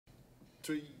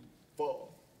3, 4.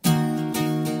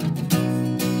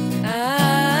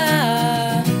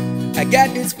 I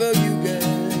got this for you, girl.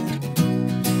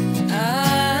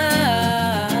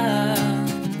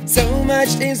 So much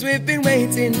things we've been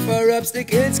waiting for.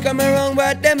 Obstacles come around,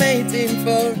 what they're waiting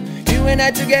for. You and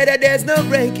I together, there's no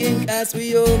breaking, 'cause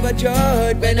we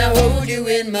overjoyed when I hold you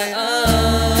in my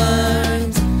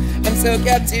arms. I'm so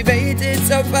captivated,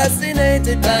 so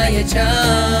fascinated by your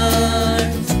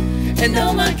charms. And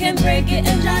no one can break it,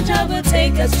 and Jah will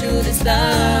take us to the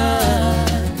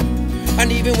stars.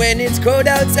 And even when it's cold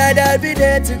outside, I'll be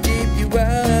there to keep you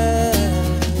warm.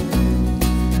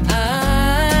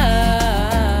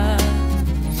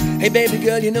 Hey baby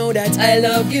girl, you know that I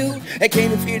love you. I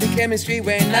can't feel the chemistry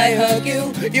when I hug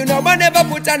you. You know I never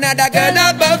put another girl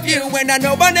above you. When I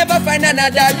know I never find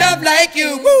another love like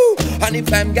you. Woo! And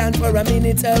if I'm gone for a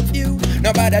minute of you,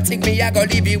 nobody think me, I go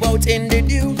leave you out in the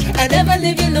dew. I never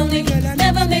leave you lonely, girl, I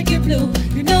never make you blue.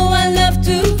 You know I love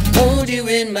to hold you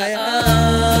in my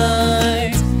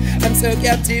arms. I'm so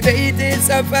captivated,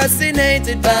 so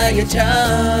fascinated by your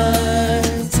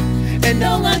charms. And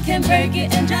no one can break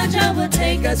it, and Jah will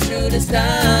take us through the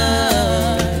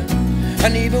stars.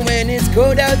 And even when it's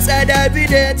cold outside, I'll be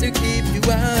there to keep you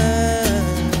warm.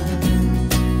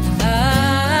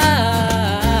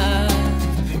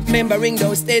 Remembering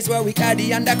those days where we had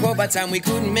the undercover time. We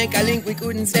couldn't make a link, we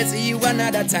couldn't say see you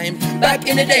another time. Back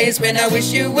in the days when I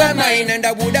wish you were mine, and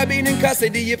I would have been in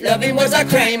custody if loving was a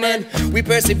crime. And we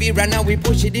persevere and now we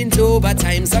push it into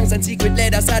overtime. Songs and secret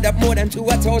letters add up more than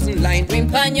 2,000 lines.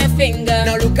 Ring on your finger,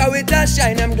 now look how it does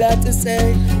shine. I'm glad to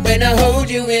say, when I hold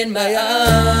you in my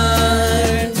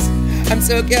arms, I'm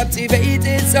so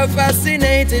captivated, so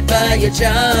fascinated by your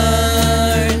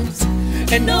charms.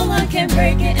 And no one can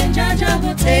break it, and Jah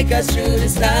will take us through the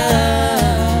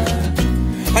stars.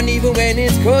 And even when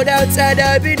it's cold outside,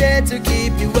 I'll be there to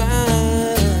keep you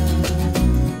warm.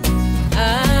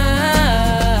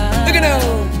 Look at now.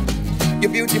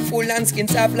 You're beautiful and skin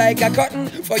soft like a cotton.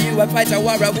 For you I fight a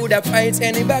war, I would have fight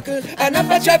any buckle. And if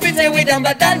I chop it with them,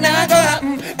 but that not go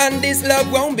happen. And this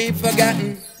love won't be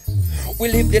forgotten. We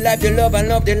live the life you love and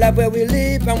love the life where we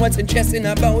live. And what's interesting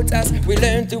about us, we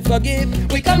learn to forgive.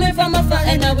 We coming from afar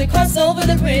and now we cross over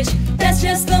the bridge. That's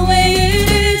just the way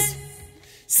it is.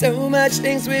 So much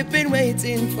things we've been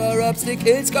waiting for.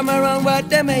 Obstacles come around, what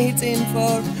they're waiting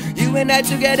for. You and I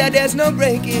together, there's no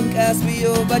breaking, 'cause we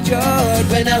overjoyed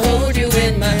when I hold you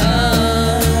in my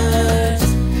arms.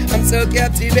 I'm so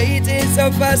captivated, so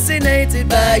fascinated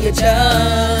by your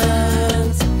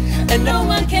charms. And no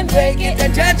one can break it,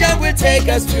 and Jah will take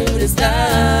us through the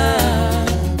stars.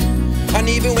 And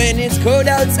even when it's cold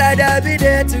outside, I'll be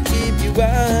there to keep you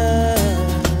warm.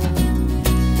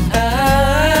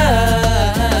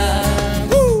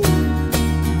 Woo.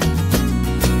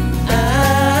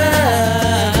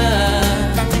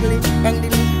 Bang-diddly,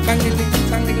 bang-diddly, bang-diddly,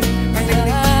 bang-diddly,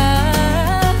 bang-diddly.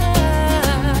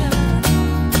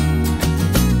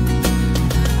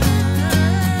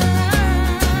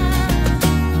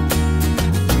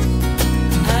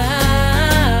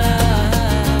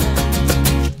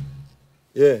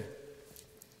 Yeah.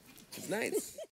 It's nice.